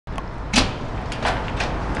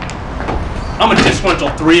I'm a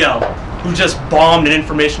disgruntled 3L who just bombed an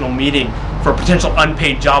informational meeting for a potential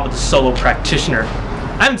unpaid job with a solo practitioner.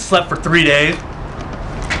 I haven't slept for 3 days.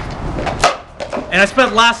 And I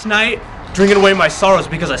spent last night drinking away my sorrows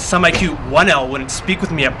because a semi-cute 1L wouldn't speak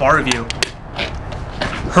with me at bar review.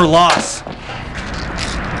 Her loss.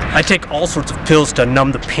 I take all sorts of pills to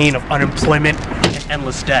numb the pain of unemployment and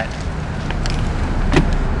endless debt.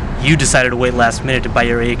 You decided to wait last minute to buy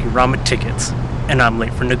your Aokirama tickets, and I'm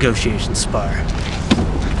late for negotiation spar. I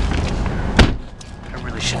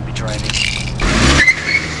really shouldn't be driving.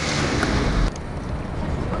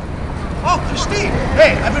 Oh, Christine!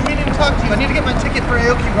 Hey, I've been meaning to talk to you. I need to get my ticket for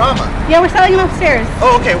Aokirama. Yeah, we're selling them upstairs.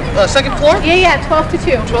 Oh, okay. Second floor? Yeah, 12 to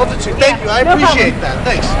 2. 12 to 2. Thank you. I appreciate that.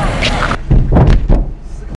 Thanks.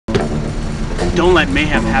 Don't let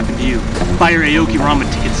mayhem happen to you. Buy your Aokirama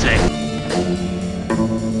tickets today.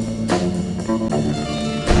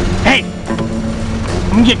 Hey!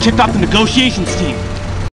 I'm gonna get kicked off the negotiations team.